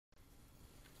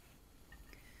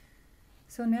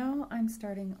So now I'm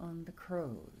starting on the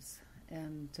crows,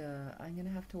 and I'm going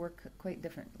to have to work quite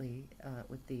differently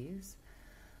with these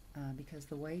because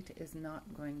the white is not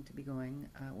going to be going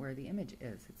where the image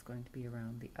is. It's going to be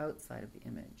around the outside of the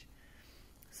image.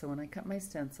 So when I cut my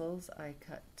stencils, I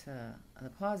cut the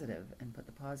positive and put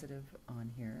the positive on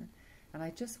here, and I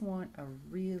just want a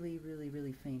really, really,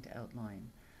 really faint outline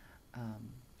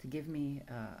to give me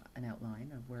an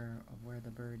outline of where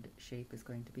the bird shape is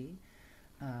going to be.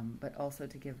 But also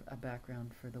to give a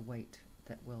background for the white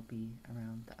that will be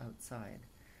around the outside.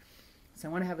 So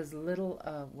I want to have as little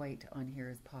white on here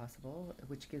as possible,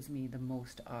 which gives me the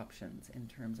most options in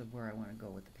terms of where I want to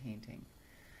go with the painting.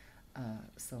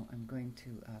 So I'm going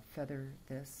to feather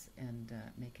this and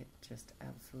make it just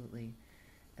absolutely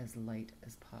as light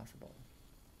as possible.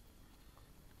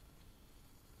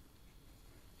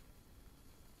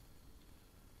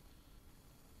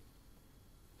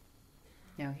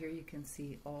 Now here you can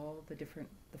see all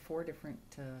the four different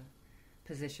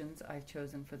positions I've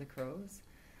chosen for the crows.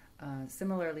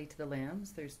 Similarly to the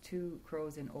lambs, there's 2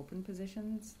 crows in open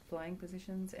positions, flying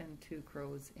positions, and 2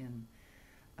 crows in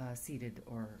seated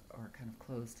or kind of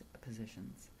closed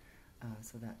positions.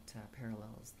 So that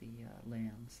parallels the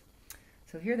lambs.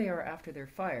 So here they are after they're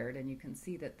fired, and you can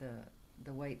see that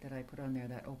the white that I put on there,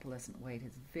 that opalescent white,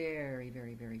 is very,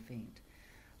 very, very faint.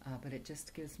 But it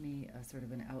just gives me a sort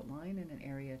of an outline and an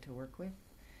area to work with,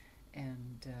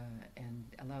 and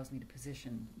allows me to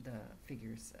position the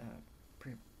figures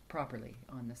properly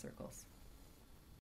on the circles.